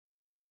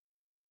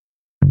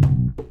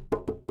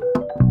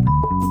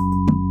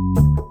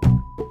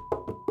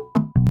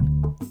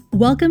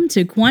Welcome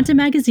to Quanta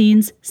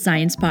Magazine's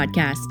Science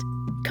Podcast.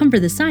 Come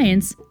for the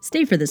science,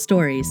 stay for the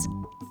stories.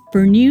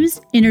 For news,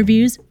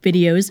 interviews,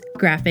 videos,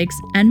 graphics,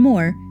 and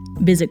more,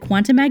 visit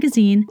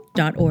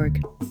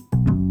quantamagazine.org.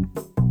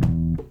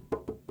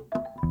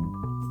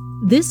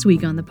 This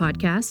week on the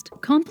podcast,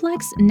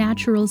 complex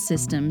natural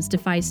systems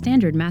defy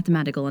standard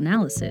mathematical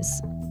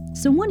analysis.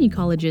 So one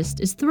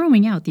ecologist is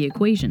throwing out the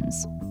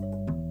equations.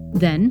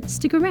 Then,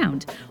 stick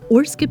around,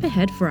 or skip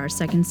ahead for our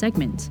second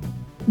segment.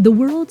 The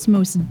world's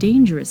most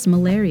dangerous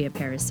malaria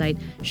parasite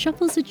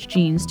shuffles its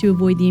genes to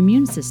avoid the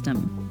immune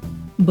system.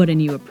 But a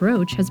new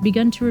approach has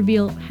begun to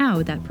reveal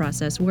how that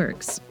process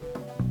works.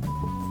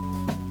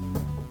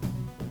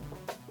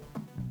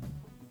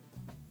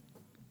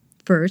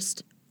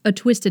 First, A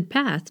Twisted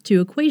Path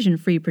to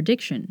Equation-Free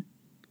Prediction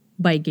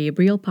by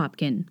Gabriel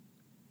Popkin.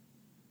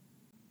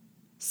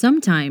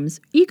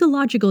 Sometimes,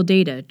 ecological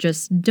data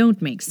just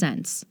don't make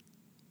sense.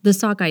 The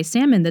sockeye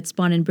salmon that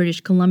spawn in British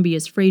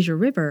Columbia's Fraser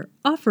River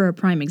offer a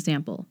prime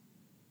example.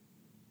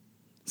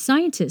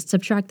 Scientists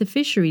have tracked the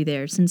fishery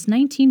there since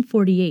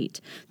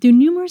 1948 through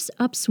numerous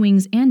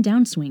upswings and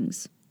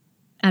downswings.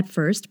 At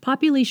first,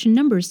 population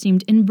numbers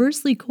seemed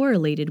inversely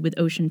correlated with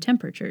ocean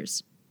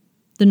temperatures.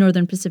 The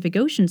northern Pacific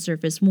Ocean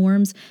surface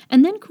warms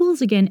and then cools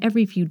again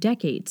every few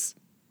decades,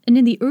 and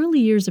in the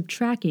early years of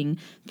tracking,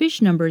 fish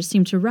numbers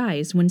seemed to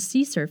rise when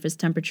sea surface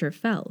temperature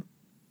fell.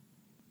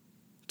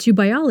 To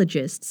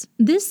biologists,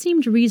 this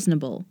seemed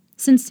reasonable,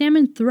 since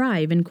salmon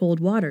thrive in cold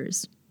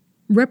waters.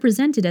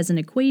 Represented as an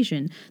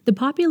equation, the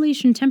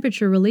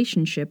population-temperature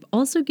relationship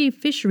also gave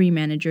fishery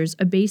managers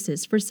a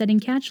basis for setting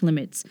catch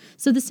limits,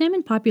 so the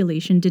salmon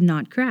population did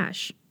not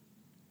crash.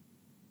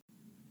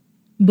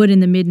 But in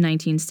the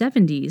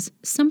mid-1970s,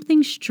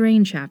 something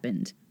strange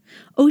happened.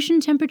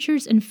 Ocean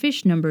temperatures and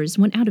fish numbers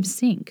went out of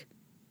sync.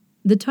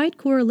 The tight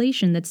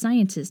correlation that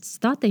scientists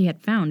thought they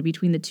had found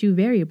between the two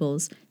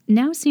variables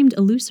now seemed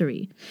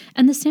illusory,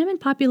 and the salmon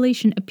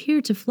population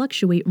appeared to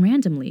fluctuate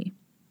randomly.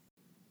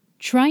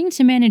 Trying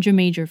to manage a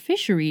major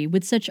fishery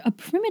with such a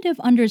primitive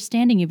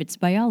understanding of its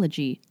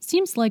biology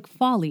seems like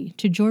folly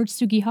to George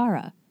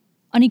Sugihara,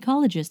 an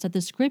ecologist at the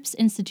Scripps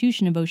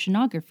Institution of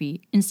Oceanography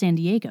in San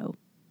Diego.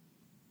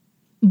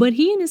 But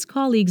he and his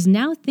colleagues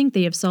now think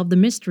they have solved the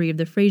mystery of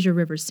the Fraser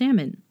River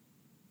salmon.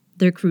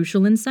 Their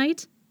crucial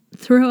insight?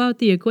 Throw out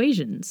the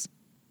equations.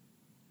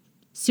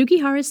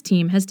 Sugihara's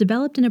team has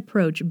developed an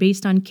approach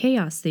based on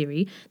chaos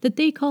theory that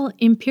they call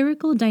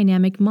empirical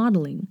dynamic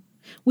modeling,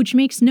 which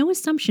makes no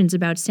assumptions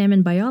about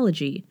salmon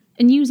biology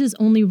and uses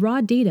only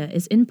raw data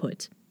as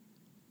input.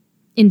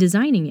 In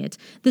designing it,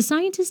 the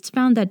scientists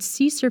found that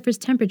sea surface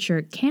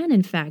temperature can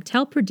in fact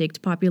help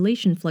predict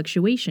population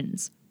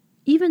fluctuations,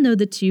 even though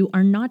the two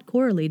are not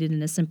correlated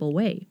in a simple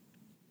way.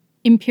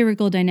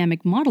 Empirical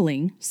dynamic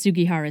modeling,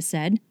 Sugihara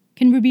said,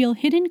 can reveal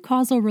hidden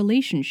causal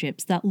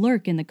relationships that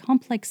lurk in the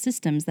complex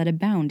systems that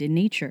abound in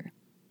nature.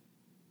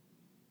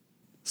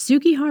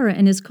 Sugihara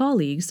and his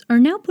colleagues are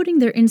now putting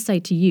their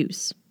insight to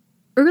use.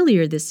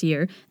 Earlier this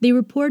year, they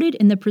reported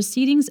in the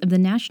Proceedings of the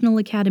National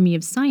Academy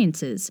of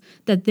Sciences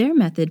that their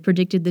method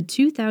predicted the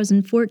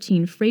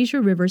 2014 Fraser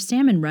River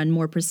salmon run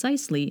more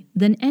precisely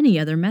than any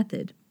other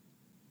method.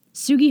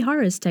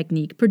 Sugihara's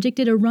technique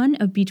predicted a run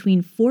of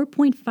between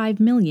 4.5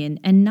 million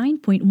and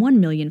 9.1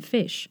 million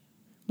fish,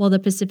 while the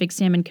Pacific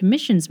Salmon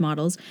Commission's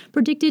models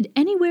predicted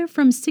anywhere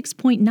from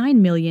 6.9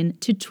 million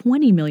to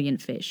 20 million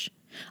fish,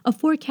 a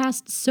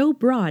forecast so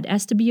broad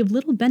as to be of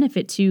little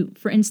benefit to,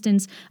 for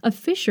instance, a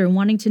fisher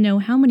wanting to know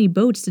how many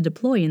boats to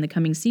deploy in the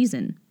coming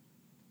season.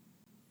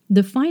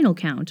 The final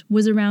count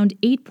was around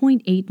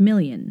 8.8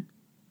 million.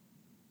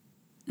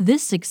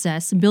 This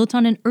success built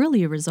on an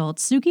earlier result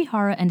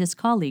Sugihara and his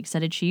colleagues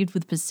had achieved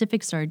with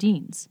Pacific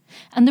sardines,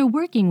 and they're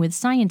working with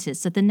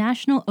scientists at the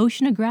National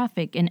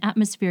Oceanographic and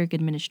Atmospheric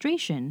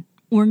Administration,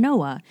 or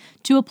NOAA,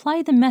 to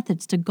apply the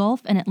methods to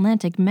Gulf and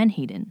Atlantic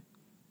menhaden.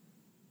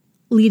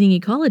 Leading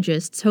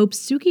ecologists hope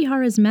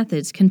Sugihara's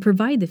methods can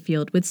provide the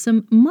field with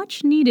some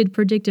much-needed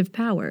predictive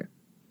power,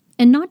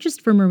 and not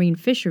just for marine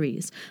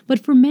fisheries,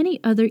 but for many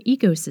other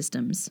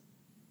ecosystems.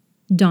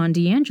 Don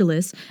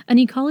DeAngelis, an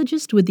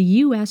ecologist with the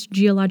U.S.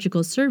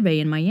 Geological Survey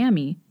in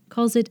Miami,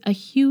 calls it a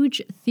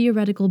huge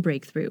theoretical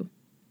breakthrough.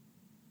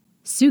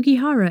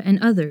 Sugihara and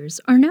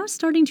others are now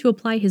starting to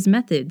apply his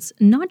methods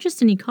not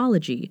just in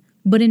ecology,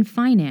 but in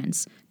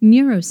finance,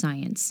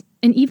 neuroscience,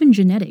 and even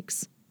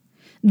genetics.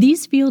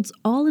 These fields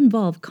all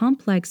involve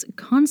complex,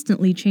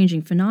 constantly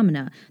changing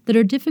phenomena that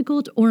are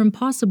difficult or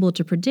impossible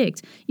to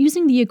predict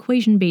using the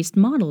equation-based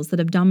models that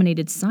have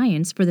dominated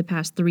science for the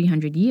past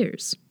 300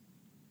 years.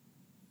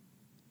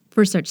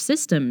 For such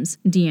systems,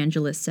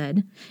 DeAngelis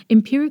said,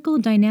 empirical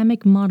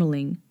dynamic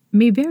modeling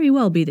may very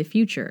well be the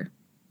future.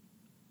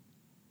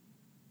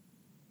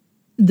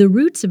 The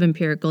roots of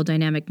empirical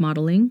dynamic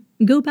modeling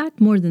go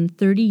back more than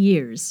 30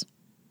 years.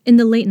 In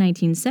the late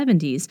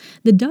 1970s,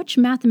 the Dutch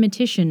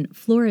mathematician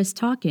Floris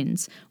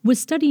Takens was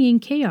studying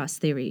chaos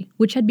theory,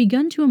 which had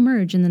begun to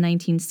emerge in the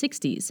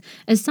 1960s,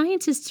 as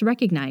scientists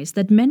recognized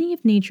that many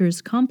of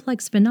nature's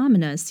complex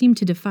phenomena seemed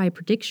to defy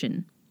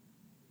prediction.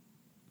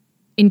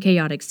 In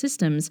chaotic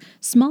systems,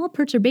 small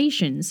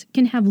perturbations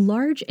can have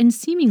large and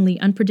seemingly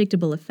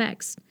unpredictable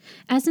effects,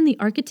 as in the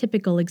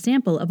archetypical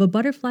example of a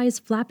butterfly's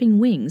flapping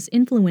wings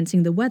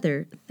influencing the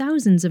weather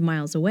thousands of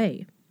miles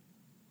away.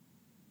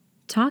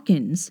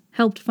 Dawkins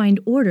helped find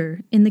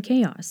order in the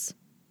chaos.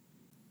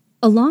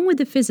 Along with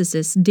the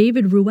physicist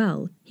David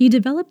Ruel, he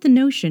developed the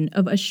notion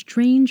of a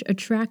strange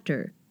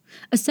attractor,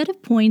 a set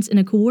of points in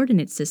a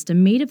coordinate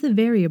system made of the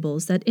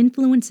variables that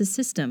influence a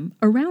system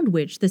around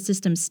which the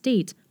system's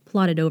state,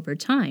 plotted over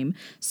time,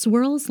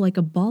 swirls like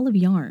a ball of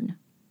yarn.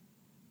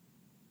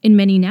 In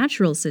many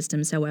natural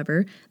systems,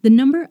 however, the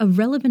number of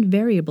relevant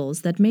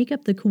variables that make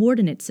up the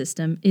coordinate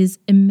system is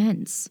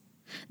immense.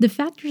 The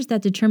factors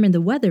that determine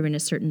the weather in a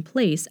certain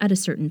place at a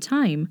certain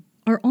time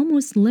are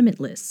almost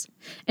limitless,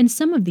 and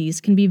some of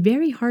these can be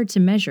very hard to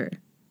measure.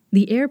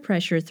 The air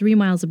pressure 3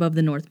 miles above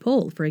the North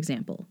Pole, for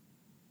example.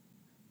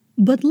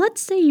 But let's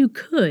say you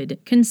could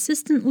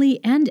consistently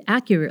and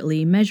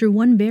accurately measure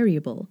one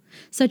variable,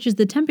 such as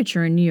the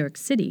temperature in New York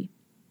City.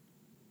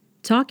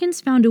 Dawkins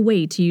found a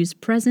way to use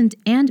present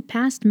and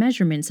past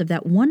measurements of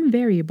that one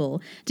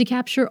variable to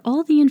capture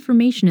all the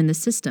information in the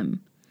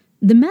system.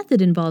 The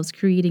method involves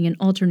creating an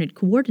alternate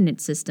coordinate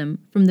system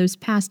from those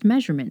past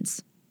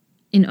measurements.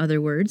 In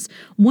other words,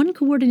 one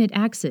coordinate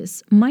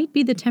axis might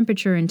be the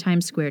temperature in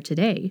Times Square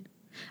today.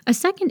 A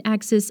second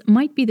axis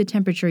might be the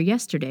temperature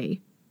yesterday.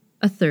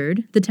 A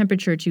third, the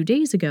temperature 2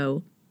 days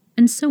ago,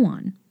 and so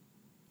on.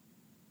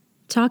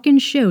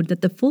 Dawkins showed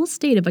that the full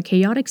state of a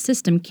chaotic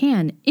system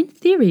can, in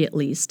theory at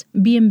least,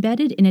 be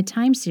embedded in a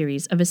time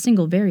series of a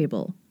single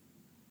variable.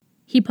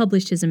 He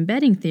published his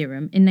embedding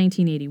theorem in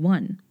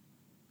 1981.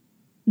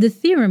 The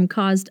theorem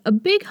caused a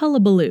big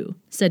hullabaloo,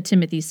 said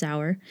Timothy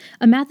Sauer,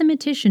 a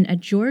mathematician at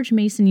George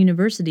Mason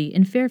University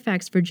in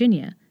Fairfax,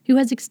 Virginia, who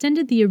has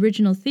extended the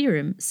original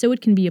theorem so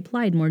it can be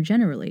applied more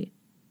generally.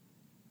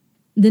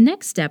 The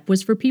next step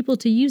was for people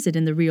to use it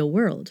in the real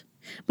world,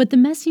 but the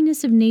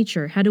messiness of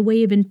nature had a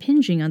way of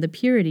impinging on the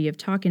purity of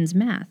Dawkins'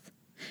 math.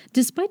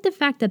 Despite the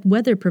fact that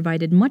weather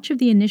provided much of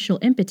the initial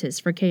impetus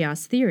for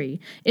chaos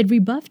theory, it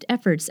rebuffed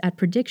efforts at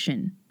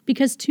prediction,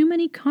 because too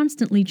many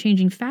constantly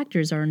changing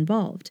factors are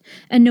involved,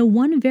 and no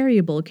one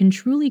variable can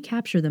truly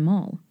capture them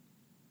all.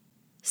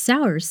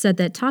 Sauer said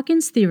that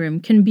Dawkins' theorem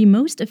can be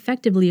most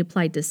effectively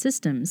applied to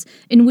systems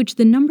in which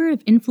the number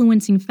of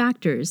influencing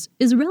factors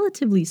is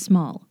relatively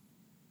small.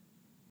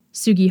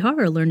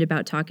 Sugihara learned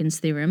about Dawkins'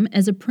 theorem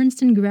as a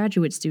Princeton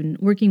graduate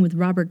student working with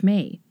Robert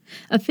May,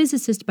 a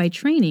physicist by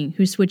training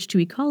who switched to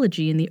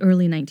ecology in the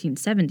early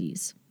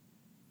 1970s.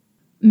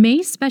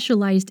 May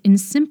specialized in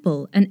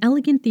simple and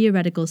elegant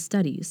theoretical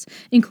studies,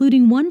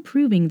 including one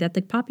proving that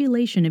the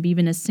population of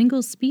even a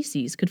single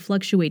species could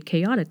fluctuate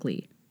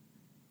chaotically.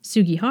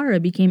 Sugihara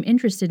became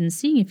interested in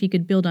seeing if he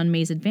could build on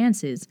May's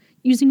advances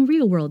using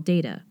real-world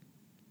data.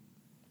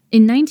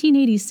 In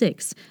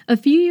 1986, a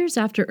few years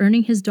after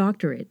earning his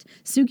doctorate,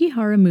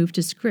 Sugihara moved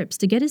to Scripps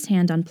to get his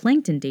hand on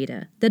plankton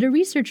data that a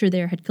researcher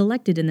there had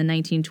collected in the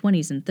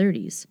 1920s and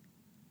 30s.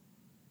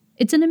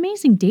 "It's an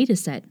amazing data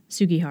set,"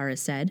 Sugihara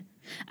said.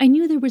 "I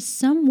knew there was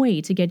some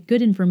way to get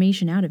good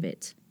information out of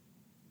it."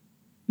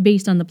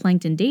 Based on the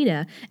plankton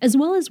data, as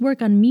well as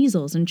work on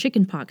measles and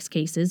chickenpox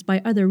cases by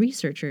other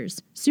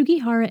researchers,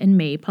 Sugihara and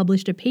May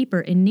published a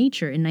paper in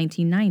Nature in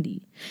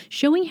 1990,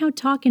 showing how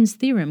Dawkins'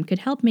 theorem could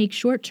help make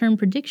short-term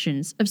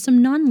predictions of some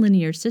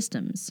nonlinear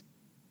systems.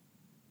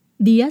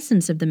 The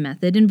essence of the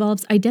method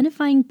involves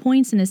identifying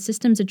points in a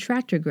system's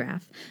attractor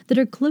graph that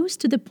are close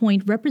to the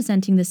point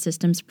representing the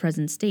system's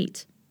present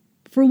state.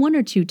 For 1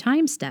 or 2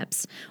 time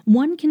steps,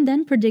 one can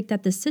then predict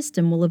that the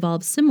system will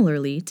evolve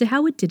similarly to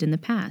how it did in the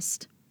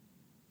past.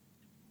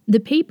 The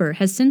paper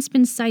has since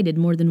been cited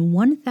more than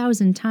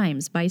 1,000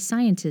 times by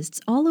scientists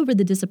all over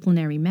the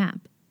disciplinary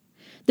map.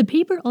 The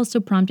paper also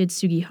prompted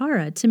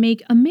Sugihara to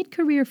make a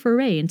mid-career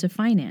foray into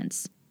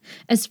finance,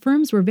 as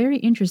firms were very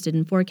interested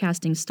in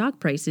forecasting stock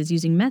prices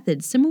using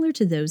methods similar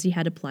to those he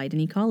had applied in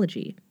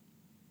ecology.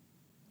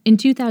 In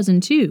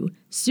 2002,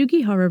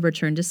 Sugihara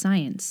returned to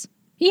science.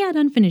 He had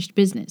unfinished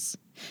business,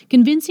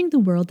 convincing the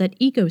world that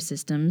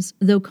ecosystems,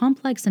 though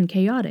complex and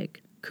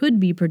chaotic, could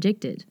be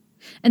predicted,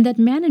 and that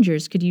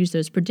managers could use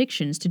those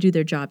predictions to do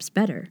their jobs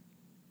better.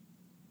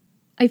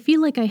 "I feel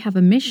like I have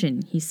a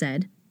mission," he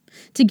said,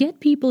 "to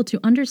get people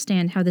to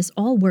understand how this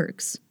all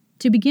works,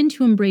 to begin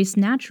to embrace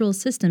natural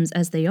systems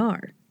as they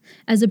are,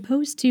 as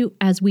opposed to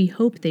as we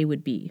hope they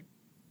would be."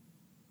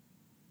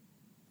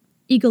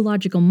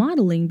 Ecological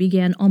modeling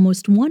began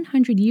almost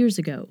 100 years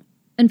ago,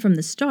 and from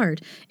the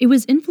start, it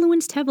was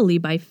influenced heavily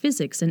by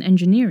physics and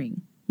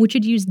engineering, which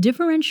had used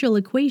differential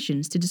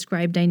equations to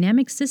describe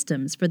dynamic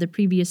systems for the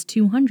previous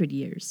 200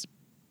 years.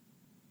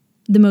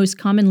 The most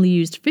commonly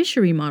used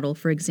fishery model,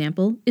 for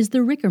example, is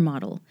the Ricker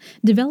model,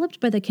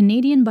 developed by the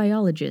Canadian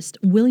biologist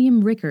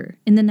William Ricker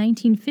in the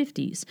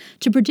 1950s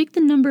to predict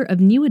the number of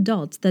new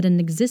adults that an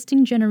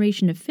existing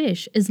generation of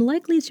fish is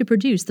likely to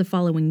produce the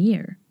following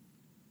year.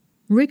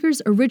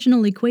 Ricker's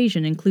original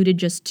equation included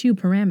just 2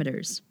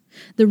 parameters: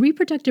 the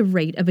reproductive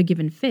rate of a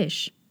given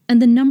fish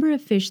and the number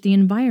of fish the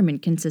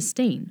environment can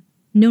sustain,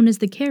 known as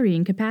the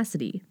carrying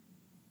capacity.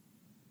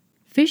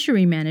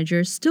 Fishery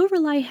managers still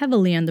rely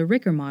heavily on the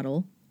Ricker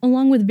model,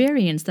 along with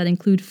variants that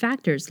include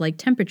factors like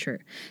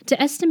temperature,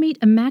 to estimate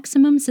a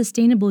maximum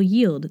sustainable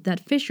yield that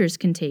fishers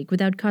can take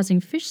without causing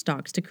fish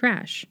stocks to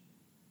crash.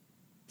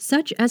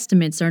 Such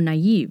estimates are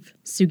naive,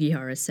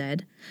 Sugihara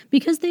said,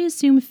 because they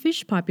assume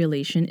fish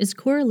population is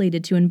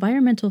correlated to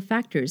environmental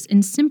factors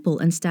in simple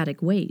and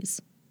static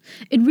ways.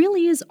 It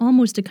really is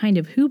almost a kind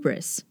of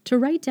hubris to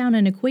write down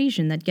an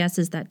equation that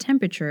guesses that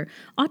temperature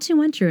ought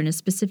to enter in a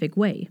specific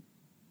way.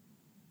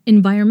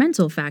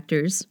 Environmental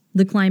factors,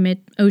 the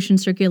climate, ocean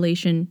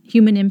circulation,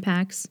 human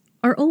impacts,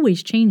 are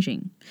always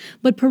changing,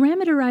 but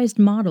parameterized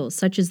models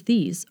such as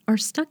these are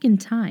stuck in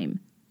time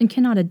and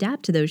cannot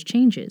adapt to those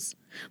changes,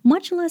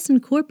 much less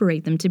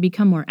incorporate them to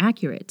become more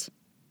accurate.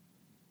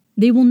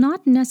 They will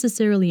not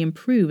necessarily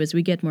improve as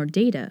we get more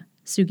data,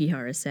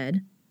 Sugihara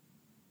said.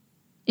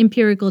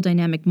 Empirical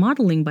dynamic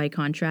modeling, by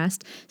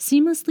contrast,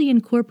 seamlessly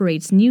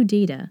incorporates new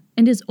data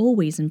and is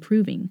always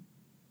improving.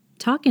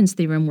 Tauken's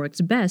theorem works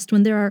best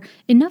when there are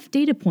enough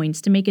data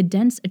points to make a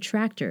dense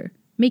attractor,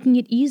 making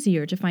it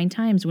easier to find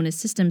times when a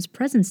system's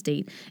present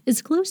state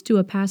is close to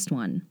a past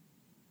one.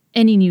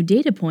 Any new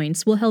data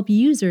points will help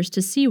users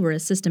to see where a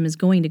system is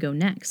going to go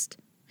next.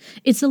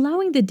 It's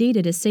allowing the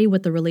data to say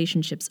what the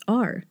relationships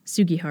are,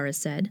 Sugihara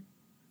said.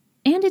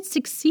 And it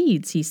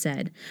succeeds, he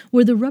said,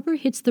 where the rubber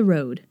hits the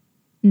road,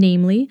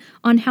 namely,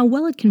 on how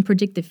well it can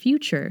predict the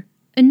future,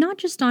 and not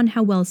just on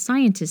how well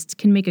scientists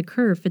can make a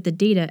curve fit the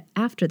data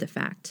after the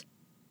fact.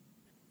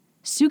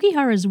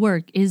 Sugihara's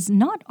work is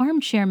not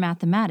armchair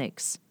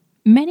mathematics.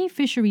 Many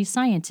fisheries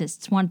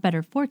scientists want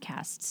better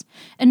forecasts,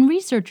 and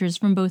researchers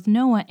from both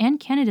NOAA and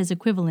Canada's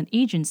equivalent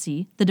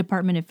agency, the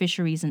Department of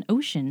Fisheries and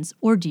Oceans,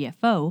 or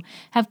DFO,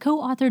 have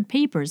co-authored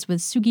papers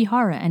with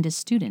Sugihara and his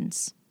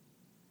students.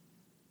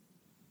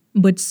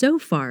 But so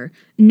far,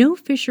 no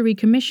fishery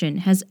commission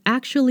has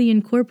actually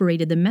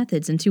incorporated the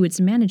methods into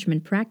its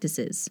management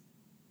practices.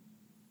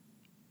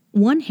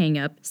 One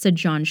hang-up, said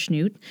John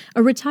Schnute,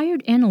 a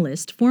retired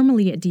analyst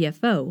formerly at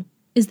DFO,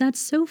 is that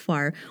so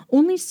far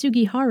only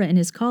Sugihara and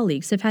his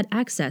colleagues have had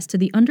access to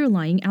the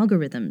underlying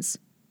algorithms,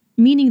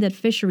 meaning that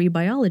fishery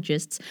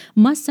biologists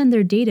must send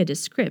their data to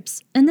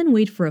Scripps and then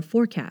wait for a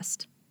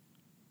forecast.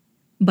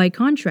 By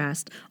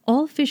contrast,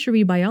 all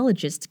fishery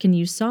biologists can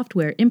use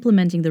software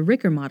implementing the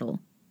Ricker model.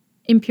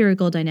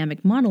 Empirical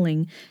dynamic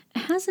modeling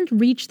hasn't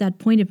reached that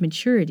point of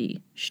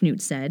maturity,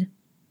 Schnute said.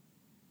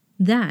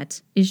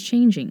 That is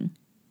changing.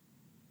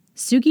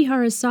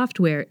 Sugihara's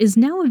software is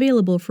now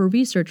available for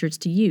researchers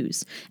to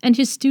use, and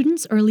his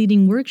students are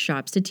leading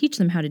workshops to teach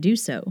them how to do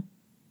so.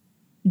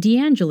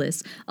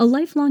 DeAngelis, a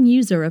lifelong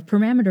user of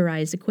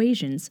parameterized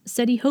equations,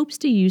 said he hopes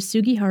to use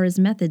Sugihara's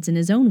methods in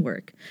his own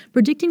work,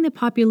 predicting the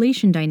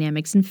population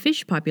dynamics in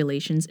fish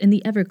populations in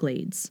the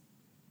Everglades.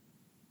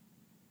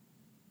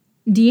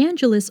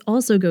 DeAngelis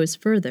also goes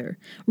further,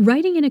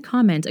 writing in a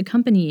comment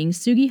accompanying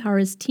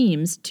Sugihara's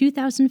team's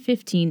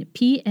 2015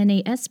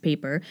 PNAS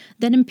paper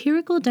that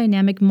empirical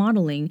dynamic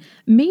modeling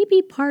may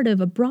be part of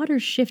a broader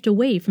shift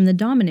away from the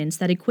dominance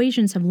that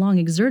equations have long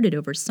exerted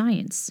over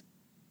science.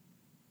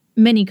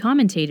 Many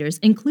commentators,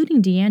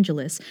 including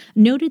DeAngelis,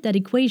 noted that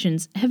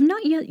equations have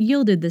not yet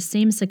yielded the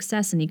same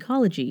success in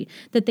ecology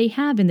that they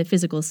have in the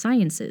physical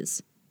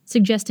sciences,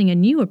 suggesting a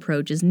new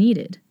approach is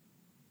needed.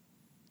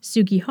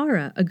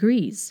 Sugihara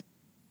agrees.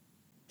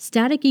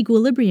 Static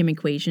equilibrium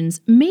equations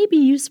may be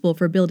useful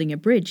for building a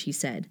bridge, he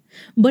said,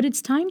 but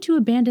it's time to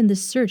abandon the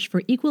search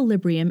for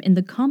equilibrium in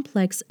the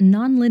complex,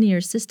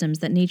 nonlinear systems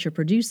that nature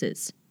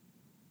produces.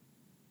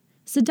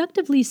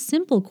 Seductively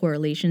simple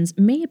correlations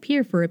may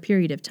appear for a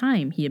period of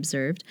time, he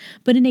observed,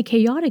 but in a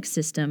chaotic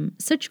system,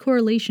 such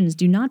correlations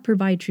do not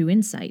provide true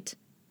insight.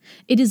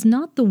 It is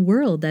not the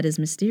world that is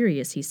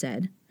mysterious, he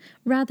said.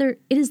 Rather,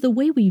 it is the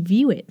way we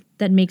view it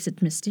that makes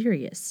it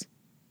mysterious.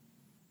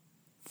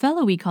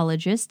 Fellow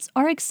ecologists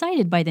are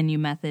excited by the new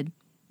method,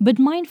 but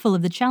mindful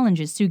of the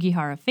challenges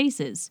Sugihara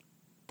faces.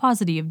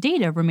 Paucity of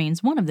data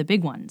remains one of the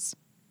big ones.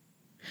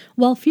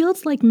 While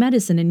fields like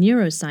medicine and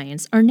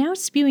neuroscience are now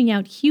spewing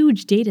out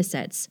huge data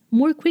sets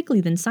more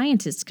quickly than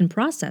scientists can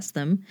process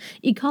them,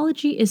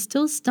 ecology is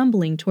still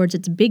stumbling towards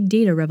its big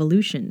data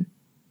revolution.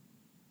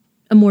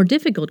 A more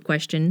difficult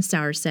question,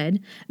 Sauer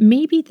said,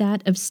 may be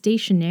that of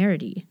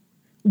stationarity.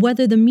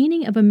 Whether the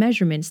meaning of a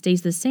measurement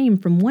stays the same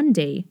from one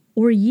day,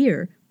 or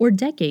year, or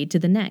decade to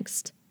the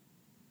next.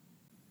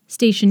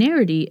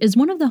 Stationarity is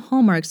one of the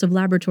hallmarks of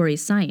laboratory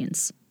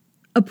science.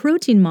 A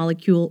protein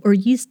molecule or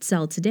yeast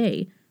cell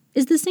today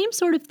is the same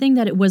sort of thing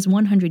that it was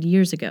 100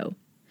 years ago,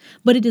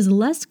 but it is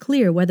less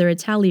clear whether a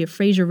tally of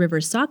Fraser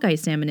River sockeye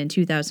salmon in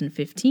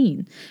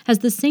 2015 has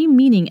the same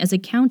meaning as a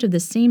count of the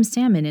same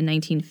salmon in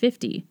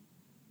 1950.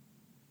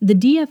 The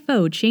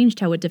DFO changed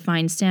how it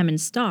defines salmon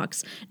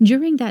stocks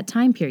during that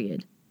time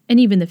period, and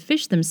even the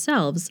fish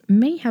themselves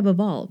may have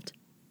evolved.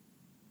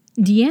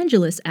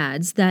 DeAngelis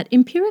adds that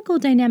empirical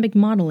dynamic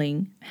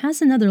modeling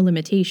has another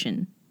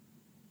limitation.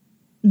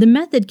 The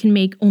method can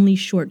make only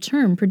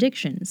short-term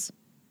predictions.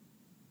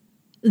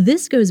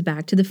 This goes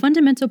back to the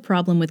fundamental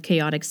problem with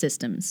chaotic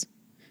systems.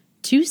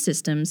 Two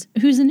systems,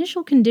 whose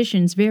initial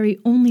conditions vary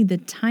only the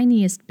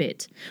tiniest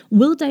bit,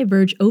 will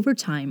diverge over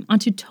time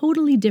onto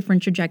totally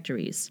different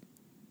trajectories.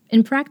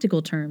 In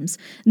practical terms,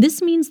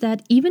 this means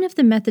that even if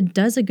the method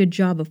does a good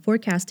job of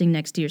forecasting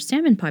next year's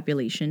salmon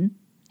population,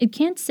 it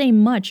can't say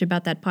much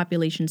about that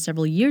population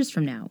several years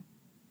from now.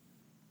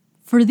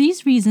 For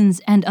these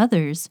reasons and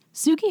others,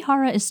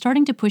 Sugihara is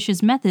starting to push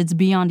his methods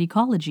beyond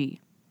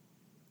ecology.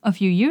 A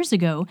few years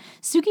ago,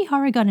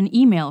 Sugihara got an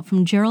email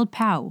from Gerald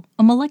Pau,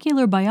 a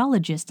molecular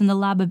biologist in the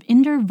lab of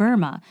Inder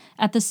Verma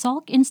at the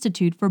Salk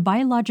Institute for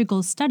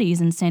Biological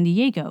Studies in San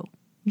Diego,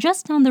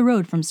 just down the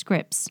road from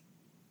Scripps.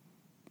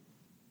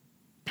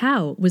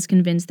 Pau was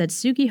convinced that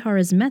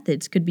Sugihara's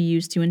methods could be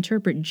used to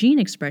interpret gene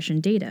expression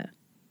data.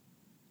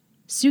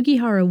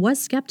 Sugihara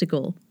was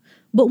skeptical,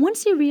 but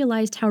once he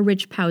realized how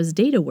rich Pau's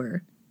data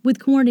were, with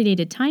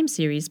coordinated time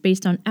series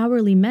based on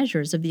hourly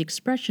measures of the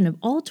expression of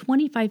all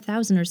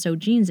 25,000 or so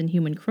genes in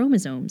human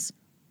chromosomes,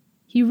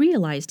 he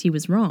realized he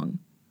was wrong.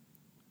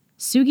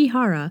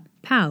 Sugihara,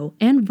 Pau,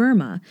 and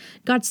Verma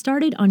got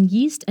started on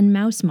yeast and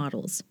mouse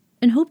models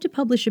and hope to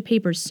publish a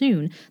paper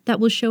soon that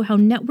will show how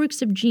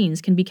networks of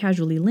genes can be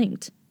causally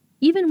linked,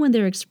 even when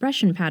their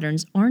expression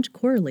patterns aren't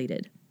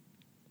correlated.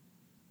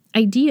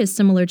 Ideas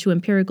similar to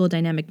empirical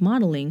dynamic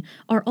modeling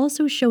are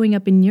also showing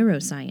up in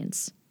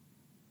neuroscience.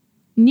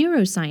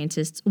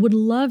 Neuroscientists would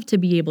love to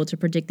be able to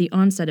predict the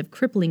onset of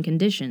crippling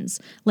conditions,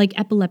 like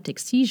epileptic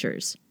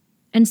seizures,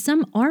 and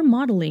some are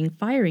modeling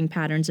firing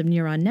patterns of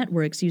neuron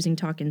networks using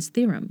Dawkins'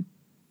 theorem.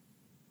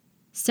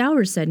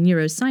 Sauer said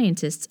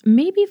neuroscientists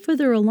may be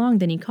further along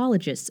than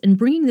ecologists in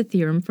bringing the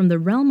theorem from the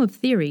realm of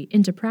theory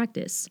into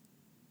practice.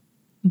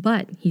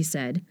 But, he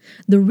said,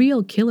 the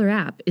real killer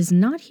app is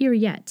not here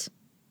yet.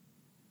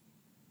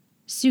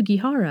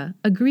 Sugihara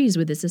agrees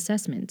with this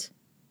assessment.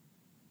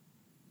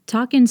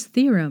 Dawkins'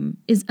 theorem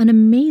is an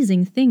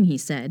amazing thing, he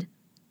said,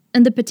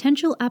 and the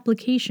potential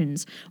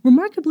applications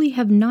remarkably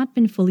have not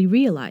been fully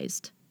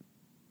realized.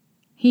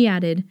 He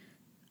added,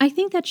 I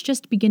think that's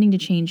just beginning to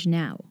change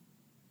now.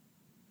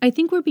 I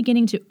think we're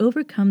beginning to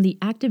overcome the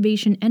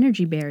activation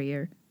energy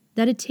barrier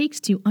that it takes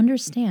to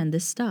understand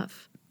this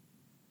stuff.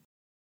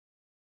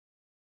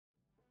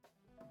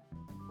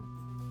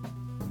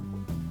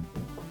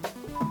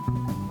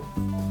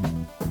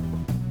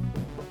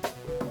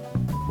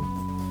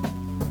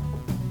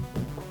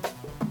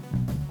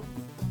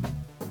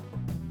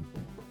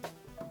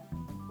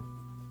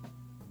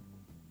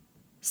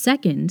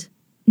 Second,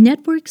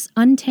 networks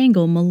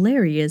untangle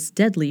malaria's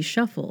deadly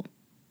shuffle,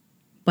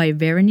 by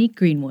Veronique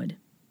Greenwood.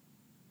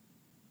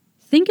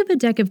 Think of a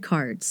deck of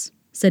cards,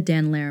 said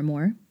Dan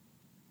Larimore.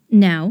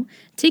 Now,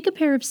 take a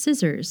pair of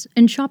scissors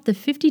and chop the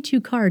 52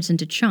 cards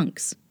into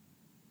chunks.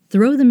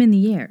 Throw them in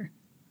the air.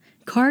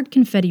 Card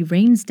confetti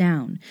rains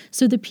down,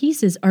 so the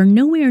pieces are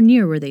nowhere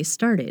near where they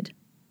started.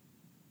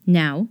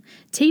 Now,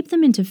 tape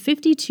them into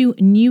 52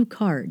 new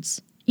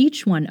cards,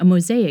 each one a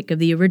mosaic of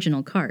the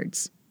original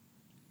cards.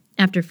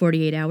 After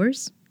 48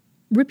 hours,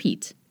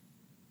 repeat.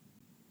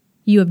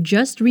 You have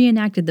just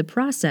reenacted the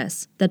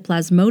process that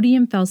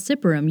Plasmodium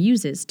falciparum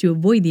uses to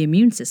avoid the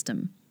immune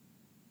system.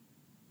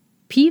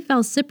 P.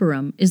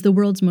 falciparum is the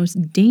world's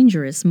most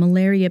dangerous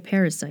malaria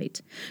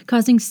parasite,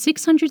 causing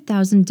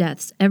 600,000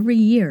 deaths every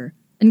year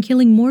and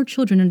killing more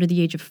children under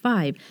the age of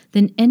 5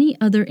 than any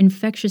other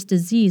infectious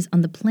disease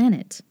on the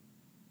planet.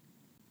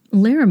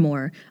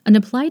 Larimore, an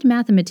applied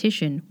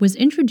mathematician, was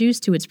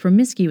introduced to its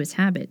promiscuous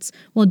habits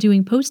while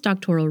doing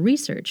postdoctoral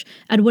research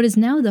at what is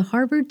now the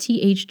Harvard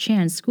T.H.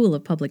 Chan School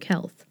of Public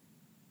Health.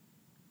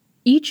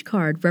 Each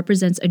card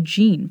represents a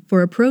gene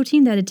for a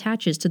protein that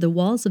attaches to the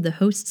walls of the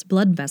host's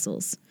blood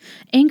vessels,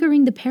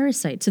 anchoring the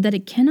parasite so that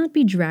it cannot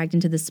be dragged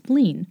into the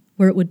spleen,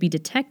 where it would be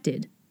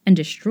detected and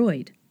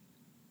destroyed.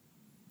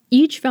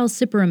 Each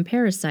falciparum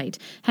parasite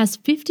has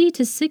 50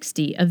 to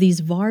 60 of these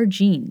VAR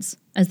genes,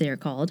 as they are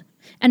called,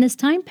 and as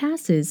time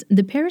passes,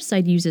 the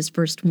parasite uses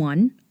first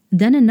one,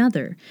 then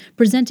another,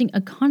 presenting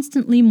a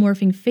constantly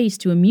morphing face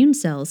to immune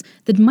cells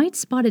that might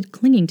spot it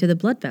clinging to the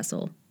blood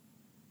vessel.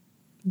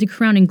 The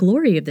crowning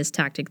glory of this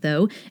tactic,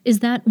 though, is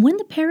that when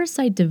the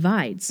parasite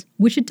divides,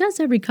 which it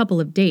does every couple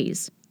of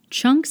days,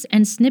 chunks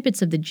and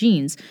snippets of the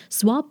genes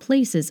swap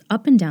places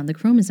up and down the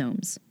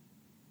chromosomes.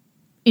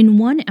 In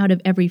 1 out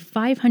of every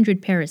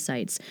 500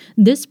 parasites,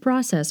 this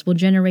process will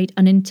generate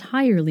an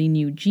entirely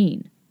new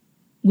gene.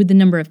 With the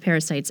number of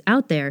parasites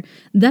out there,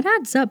 that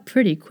adds up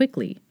pretty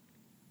quickly.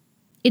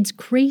 It's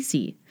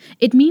crazy.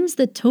 It means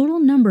the total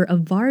number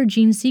of VAR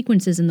gene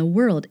sequences in the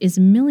world is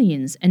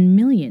millions and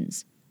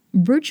millions.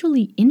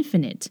 Virtually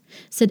infinite,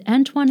 said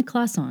Antoine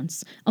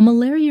Classens, a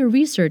malaria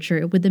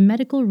researcher with the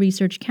Medical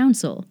Research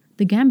Council,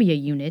 the Gambia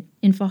unit,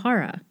 in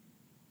Fahara.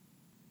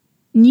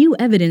 New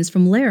evidence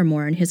from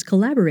Larimore and his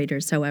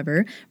collaborators,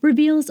 however,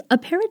 reveals a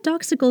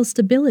paradoxical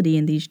stability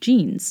in these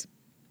genes.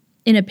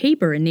 In a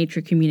paper in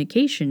Nature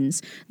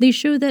Communications, they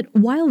show that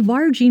while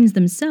VAR genes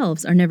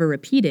themselves are never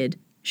repeated,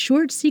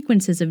 short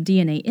sequences of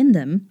DNA in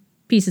them,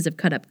 pieces of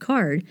cut-up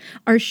card,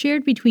 are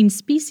shared between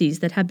species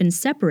that have been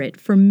separate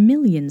for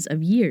millions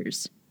of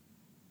years.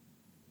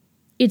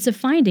 It's a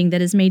finding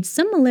that has made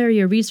some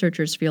malaria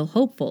researchers feel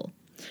hopeful,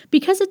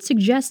 because it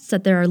suggests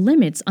that there are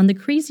limits on the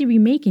crazy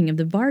remaking of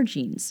the VAR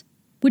genes,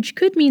 which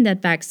could mean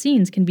that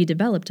vaccines can be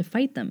developed to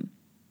fight them.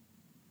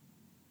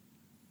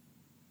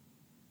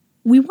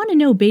 "We want to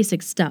know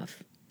basic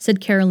stuff," said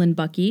Carolyn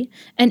Buckey,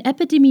 an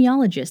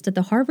epidemiologist at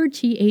the Harvard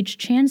T.H.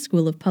 Chan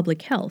School of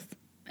Public Health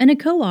and a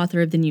co-author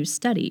of the new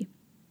study.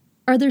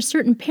 "Are there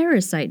certain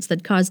parasites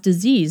that cause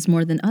disease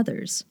more than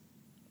others?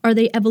 Are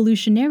they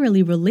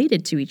evolutionarily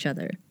related to each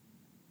other?"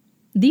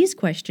 These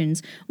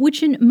questions,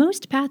 which in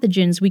most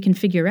pathogens we can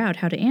figure out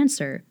how to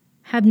answer,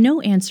 have no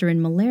answer in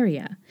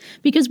malaria,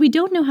 because we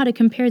don't know how to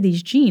compare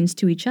these genes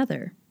to each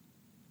other.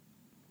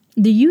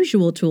 The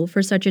usual tool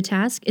for such a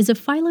task is a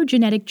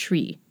phylogenetic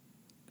tree.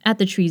 At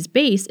the tree's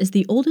base is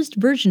the oldest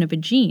version of a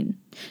gene,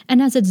 and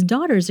as its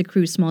daughters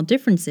accrue small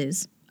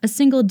differences, a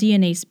single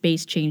DNA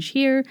base change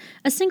here,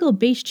 a single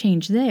base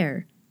change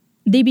there,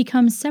 they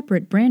become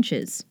separate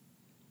branches.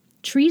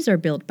 Trees are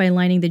built by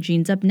lining the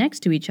genes up next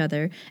to each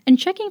other and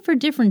checking for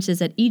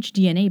differences at each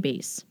DNA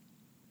base.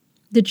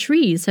 The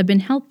trees have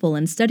been helpful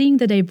in studying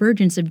the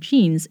divergence of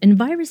genes in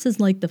viruses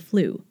like the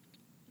flu,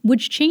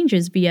 which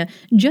changes via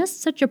just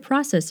such a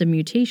process of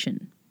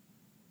mutation.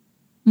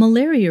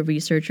 Malaria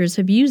researchers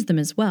have used them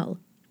as well,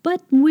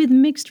 but with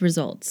mixed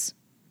results.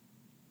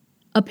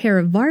 A pair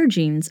of VAR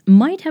genes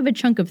might have a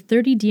chunk of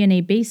 30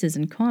 DNA bases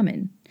in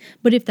common,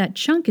 but if that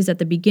chunk is at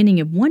the beginning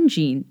of one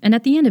gene and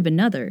at the end of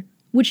another,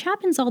 which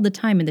happens all the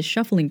time in the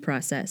shuffling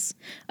process,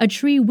 a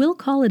tree will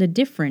call it a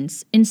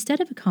difference instead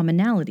of a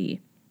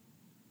commonality.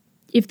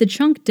 If the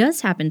chunk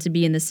does happen to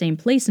be in the same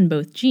place in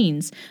both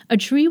genes, a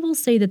tree will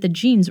say that the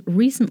genes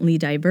recently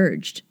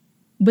diverged.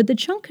 But the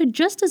chunk could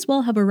just as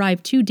well have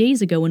arrived 2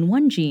 days ago in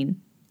one gene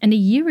and a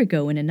year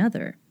ago in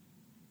another.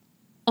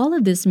 All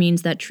of this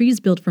means that trees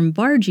built from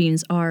VAR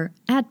genes are,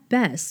 at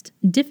best,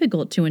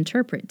 difficult to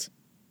interpret,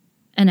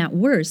 and at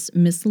worst,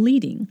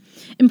 misleading,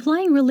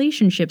 implying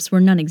relationships where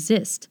none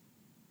exist.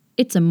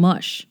 "It's a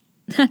mush.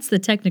 That's the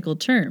technical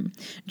term,"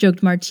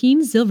 joked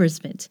Martine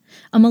Zilversmith,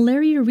 a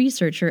malaria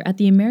researcher at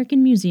the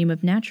American Museum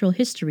of Natural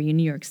History in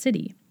New York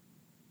City.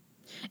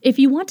 If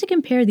you want to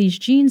compare these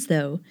genes,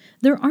 though,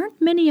 there aren't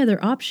many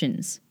other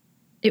options.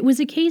 It was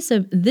a case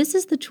of this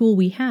is the tool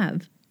we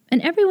have,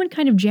 and everyone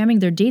kind of jamming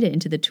their data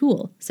into the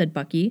tool, said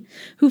Buckey,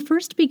 who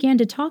first began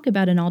to talk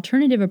about an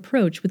alternative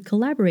approach with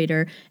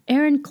collaborator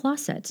Aaron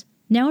Closet,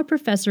 now a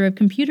professor of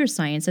computer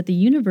science at the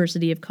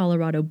University of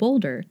Colorado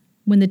Boulder,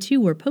 when the two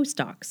were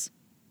postdocs.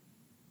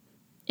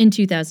 In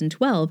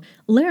 2012,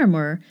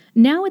 Larimore,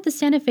 now at the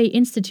Santa Fe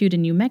Institute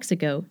in New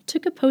Mexico,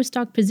 took a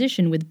postdoc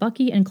position with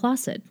Buckey and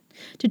Closet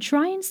to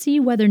try and see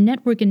whether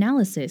network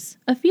analysis,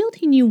 a field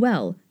he knew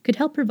well, could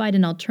help provide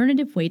an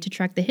alternative way to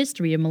track the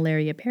history of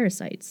malaria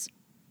parasites.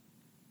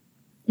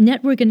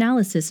 Network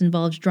analysis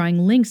involves drawing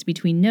links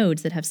between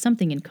nodes that have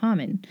something in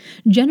common,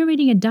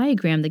 generating a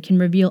diagram that can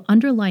reveal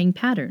underlying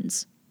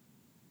patterns.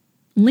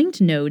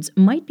 Linked nodes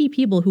might be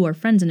people who are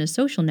friends in a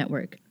social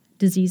network,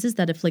 diseases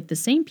that afflict the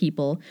same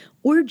people,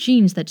 or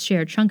genes that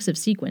share chunks of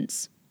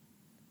sequence.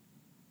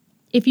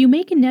 If you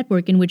make a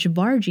network in which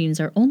VAR genes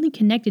are only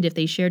connected if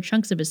they share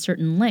chunks of a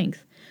certain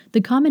length,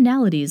 the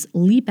commonalities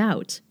leap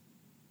out.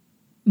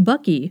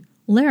 Buckey,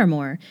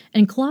 Larimore,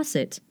 and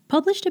Closet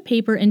published a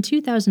paper in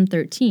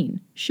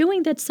 2013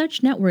 showing that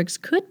such networks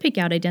could pick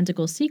out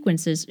identical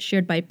sequences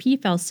shared by P.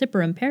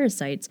 falciparum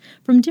parasites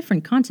from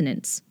different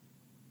continents.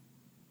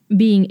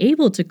 Being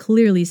able to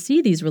clearly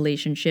see these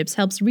relationships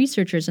helps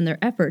researchers in their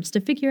efforts to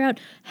figure out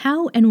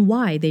how and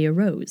why they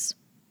arose.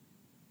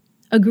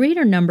 A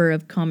greater number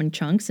of common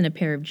chunks in a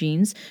pair of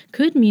genes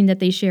could mean that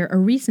they share a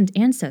recent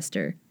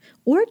ancestor,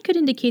 or it could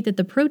indicate that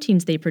the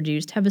proteins they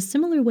produced have a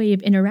similar way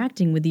of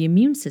interacting with the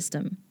immune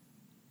system.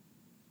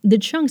 The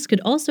chunks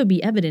could also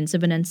be evidence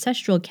of an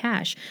ancestral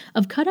cache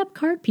of cut-up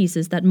card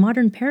pieces that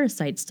modern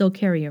parasites still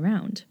carry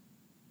around.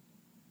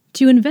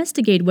 To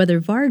investigate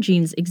whether VAR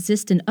genes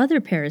exist in other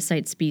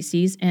parasite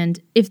species and,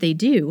 if they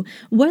do,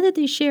 whether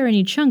they share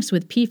any chunks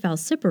with P.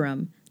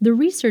 falciparum, the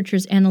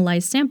researchers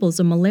analyzed samples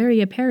of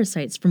malaria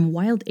parasites from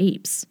wild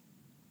apes.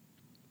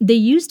 They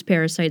used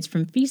parasites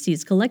from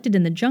feces collected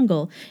in the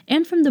jungle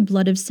and from the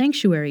blood of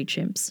sanctuary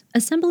chimps,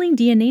 assembling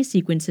DNA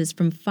sequences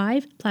from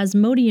 5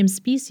 Plasmodium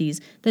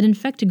species that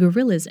infect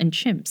gorillas and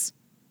chimps,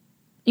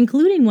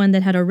 including one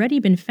that had already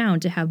been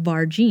found to have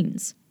VAR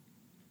genes.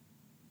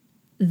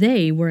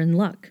 They were in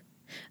luck.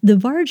 The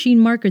VAR gene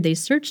marker they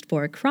searched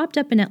for cropped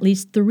up in at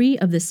least 3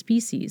 of the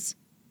species.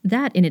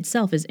 That in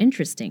itself is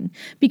interesting,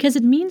 because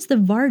it means the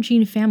VAR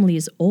gene family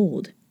is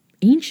old,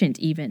 ancient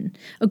even,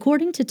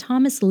 according to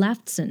Thomas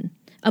Laftsen,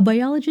 a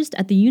biologist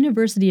at the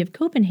University of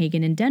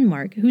Copenhagen in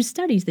Denmark who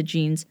studies the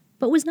genes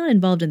but was not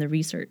involved in the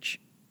research.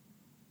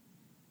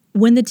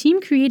 When the team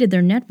created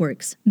their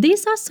networks, they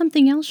saw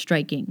something else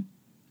striking.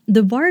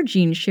 The VAR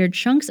genes shared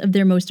chunks of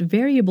their most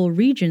variable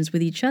regions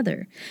with each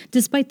other,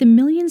 despite the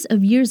millions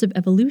of years of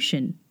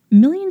evolution,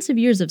 millions of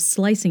years of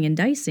slicing and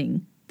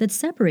dicing, that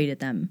separated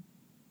them.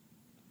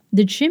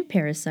 The chimp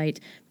parasite,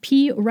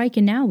 P.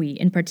 reichenauii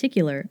in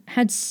particular,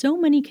 had so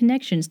many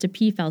connections to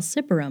P.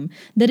 falciparum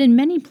that in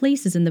many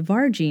places in the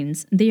VAR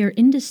genes they are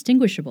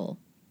indistinguishable.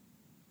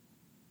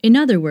 In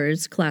other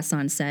words,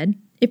 Classon said,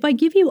 if I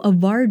give you a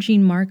VAR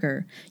gene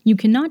marker, you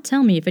cannot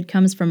tell me if it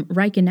comes from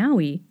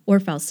reichenauii or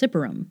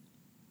falciparum.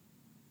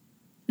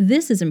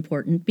 This is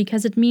important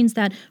because it means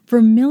that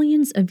for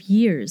millions of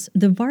years,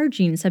 the VAR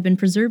genes have been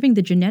preserving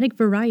the genetic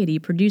variety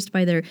produced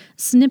by their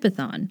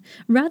snipathon,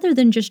 rather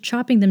than just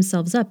chopping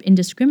themselves up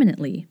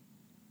indiscriminately.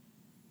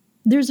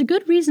 There's a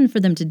good reason for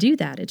them to do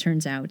that, it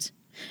turns out.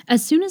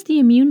 As soon as the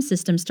immune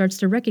system starts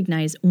to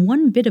recognize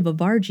one bit of a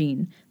VAR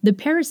gene, the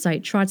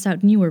parasite trots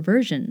out newer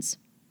versions.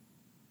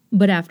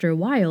 But after a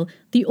while,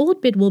 the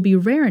old bit will be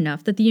rare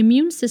enough that the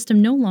immune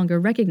system no longer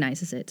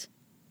recognizes it.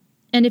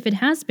 And if it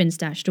has been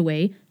stashed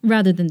away,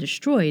 rather than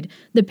destroyed,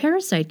 the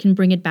parasite can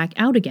bring it back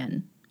out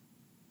again.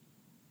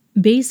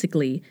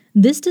 Basically,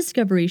 this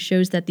discovery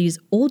shows that these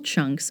old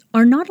chunks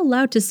are not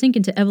allowed to sink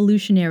into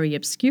evolutionary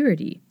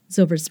obscurity,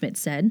 Silversmith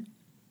said.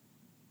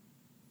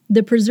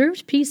 The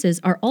preserved pieces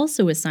are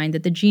also a sign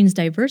that the gene's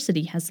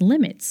diversity has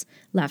limits,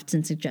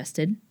 Lafton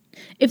suggested.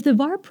 If the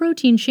VAR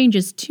protein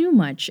changes too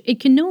much, it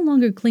can no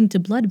longer cling to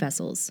blood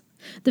vessels.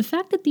 The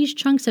fact that these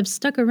chunks have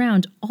stuck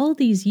around all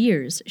these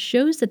years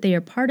shows that they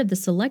are part of the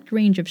select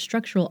range of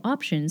structural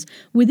options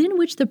within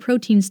which the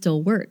protein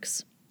still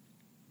works.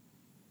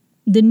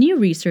 The new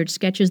research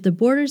sketches the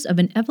borders of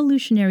an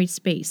evolutionary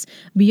space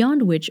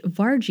beyond which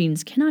VAR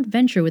genes cannot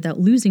venture without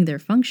losing their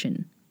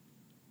function.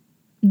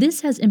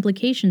 This has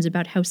implications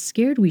about how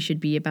scared we should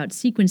be about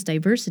sequence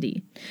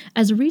diversity,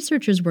 as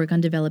researchers work on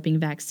developing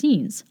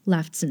vaccines,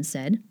 Lafton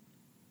said.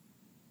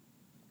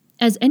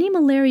 As any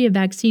malaria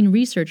vaccine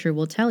researcher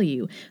will tell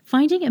you,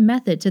 finding a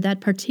method to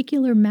that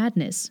particular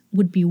madness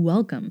would be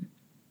welcome.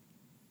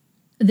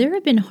 There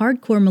have been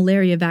hardcore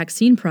malaria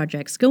vaccine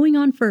projects going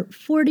on for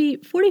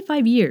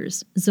 45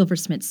 years,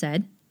 Silversmith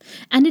said,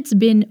 and it's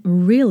been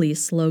really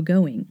slow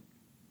going.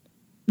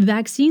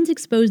 Vaccines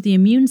expose the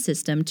immune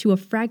system to a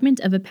fragment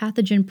of a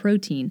pathogen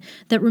protein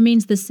that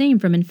remains the same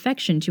from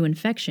infection to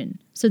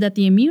infection, so that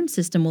the immune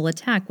system will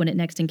attack when it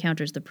next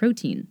encounters the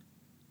protein.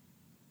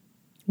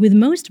 With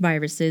most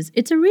viruses,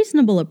 it's a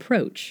reasonable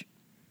approach.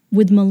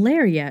 With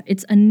malaria,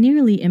 it's a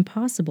nearly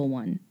impossible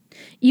one.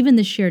 Even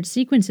the shared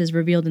sequences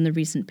revealed in the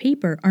recent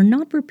paper are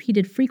not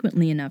repeated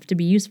frequently enough to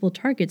be useful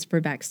targets for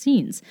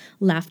vaccines,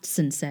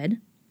 Lafton said.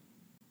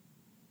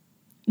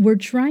 We're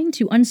trying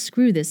to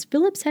unscrew this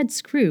Phillips head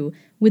screw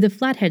with a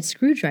flathead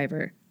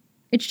screwdriver.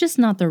 It's just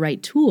not the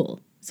right tool,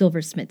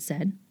 Silversmith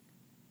said.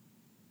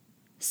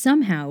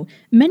 Somehow,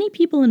 many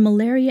people in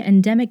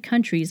malaria-endemic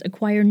countries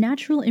acquire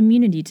natural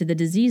immunity to the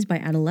disease by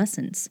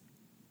adolescence.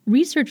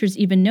 Researchers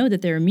even know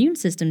that their immune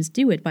systems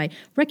do it by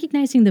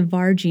recognizing the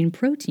VAR gene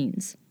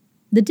proteins.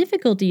 The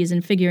difficulty is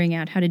in figuring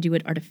out how to do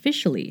it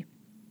artificially.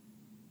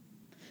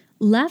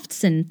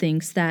 Lafton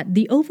thinks that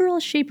the overall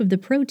shape of the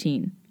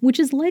protein, which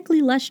is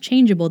likely less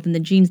changeable than the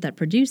genes that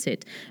produce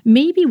it,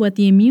 may be what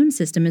the immune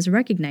system is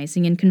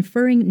recognizing and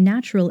conferring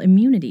natural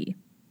immunity.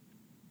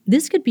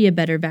 This could be a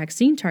better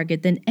vaccine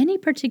target than any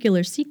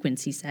particular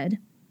sequence, he said.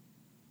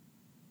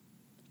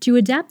 To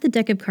adapt the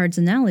deck of cards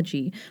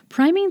analogy,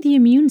 priming the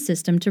immune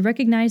system to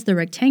recognize the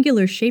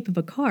rectangular shape of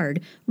a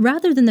card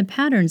rather than the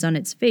patterns on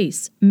its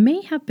face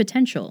may have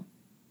potential.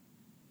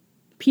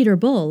 Peter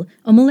Bull,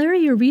 a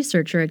malaria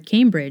researcher at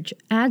Cambridge,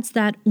 adds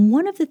that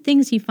one of the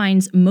things he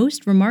finds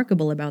most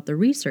remarkable about the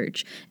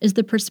research is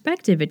the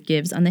perspective it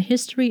gives on the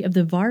history of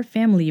the VAR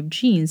family of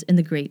genes in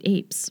the great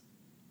apes.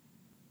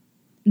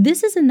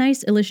 This is a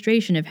nice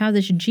illustration of how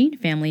this gene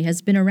family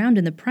has been around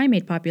in the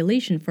primate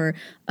population for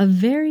a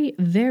very,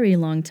 very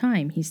long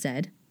time, he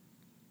said.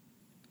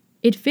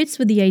 It fits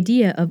with the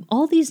idea of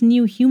all these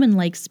new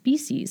human-like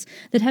species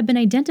that have been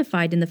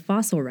identified in the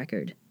fossil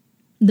record.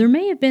 There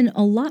may have been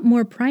a lot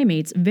more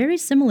primates very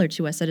similar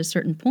to us at a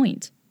certain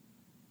point.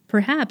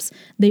 Perhaps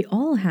they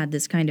all had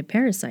this kind of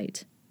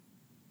parasite.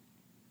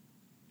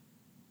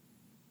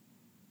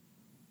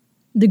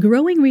 The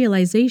growing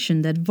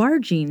realization that VAR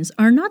genes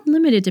are not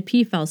limited to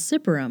P.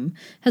 falciparum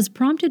has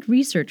prompted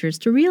researchers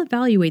to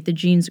reevaluate the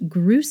gene's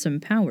gruesome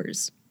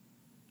powers.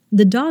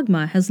 The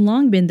dogma has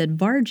long been that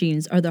VAR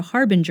genes are the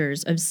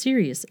harbingers of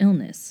serious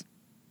illness.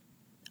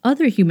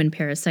 Other human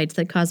parasites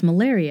that cause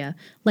malaria,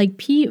 like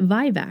P.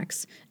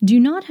 vivax, do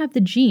not have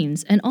the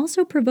genes and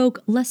also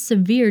provoke less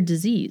severe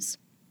disease.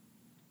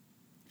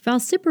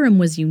 Falciparum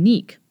was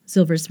unique,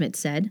 Silversmith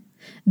said.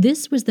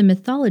 This was the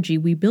mythology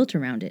we built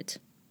around it.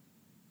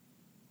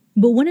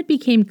 But when it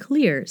became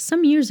clear,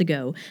 some years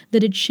ago,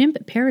 that a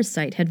chimp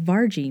parasite had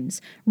VAR genes,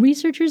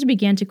 researchers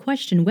began to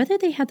question whether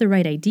they had the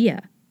right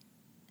idea.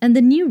 And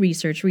the new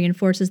research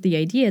reinforces the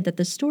idea that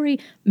the story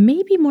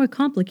may be more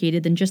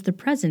complicated than just the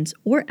presence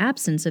or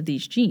absence of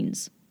these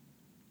genes.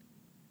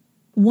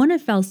 One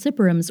of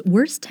falciparum's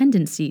worst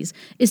tendencies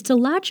is to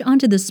latch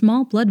onto the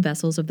small blood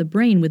vessels of the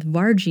brain with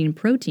VAR gene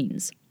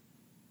proteins.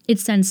 It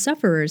sends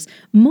sufferers,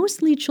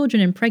 mostly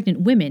children and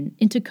pregnant women,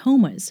 into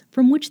comas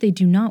from which they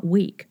do not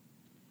wake.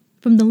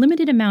 From the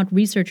limited amount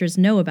researchers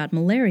know about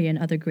malaria in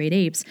other great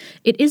apes,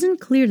 it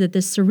isn't clear that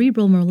this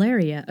cerebral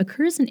malaria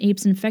occurs in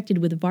apes infected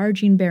with VAR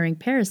gene-bearing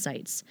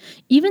parasites,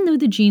 even though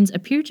the genes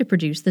appear to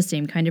produce the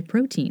same kind of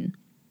protein.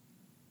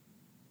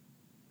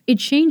 It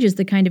changes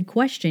the kind of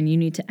question you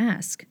need to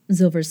ask,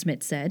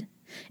 Zilversmith said.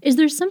 Is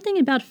there something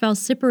about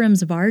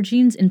falciparum's VAR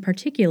genes in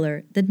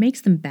particular that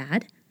makes them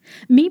bad?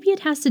 Maybe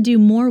it has to do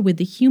more with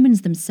the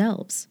humans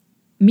themselves.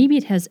 Maybe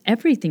it has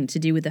everything to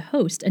do with the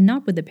host and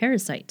not with the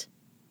parasite.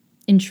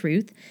 In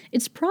truth,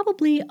 it's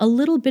probably a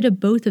little bit of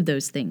both of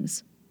those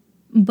things.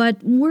 But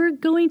we're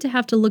going to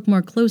have to look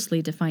more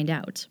closely to find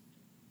out.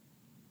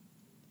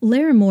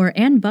 Larimore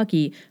and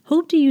Bucky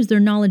hope to use their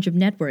knowledge of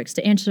networks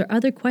to answer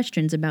other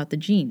questions about the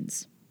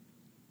genes.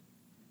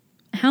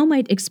 How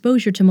might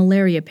exposure to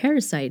malaria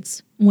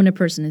parasites, when a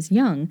person is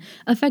young,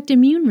 affect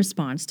immune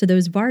response to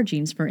those VAR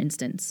genes, for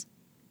instance?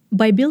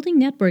 By building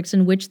networks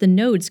in which the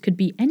nodes could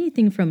be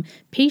anything from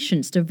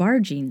patients to VAR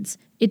genes,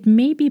 it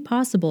may be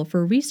possible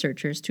for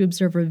researchers to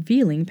observe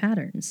revealing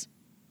patterns.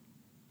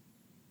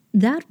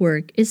 That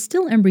work is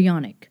still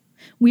embryonic.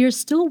 We are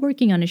still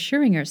working on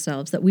assuring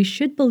ourselves that we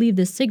should believe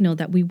the signal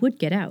that we would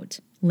get out,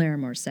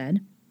 Larimore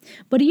said.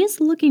 But he is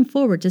looking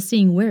forward to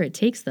seeing where it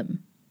takes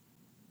them.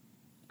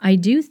 I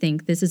do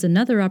think this is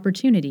another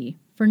opportunity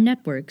for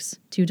networks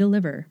to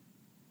deliver.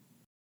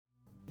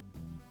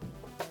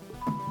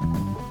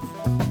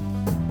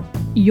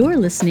 You're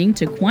listening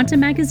to Quanta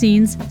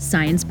Magazine's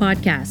Science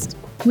Podcast,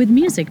 with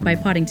music by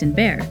Poddington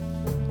Bear.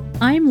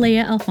 I'm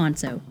Leah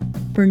Alfonso.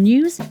 For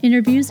news,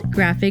 interviews,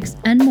 graphics,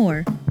 and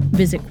more,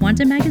 visit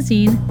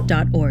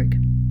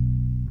quantamagazine.org.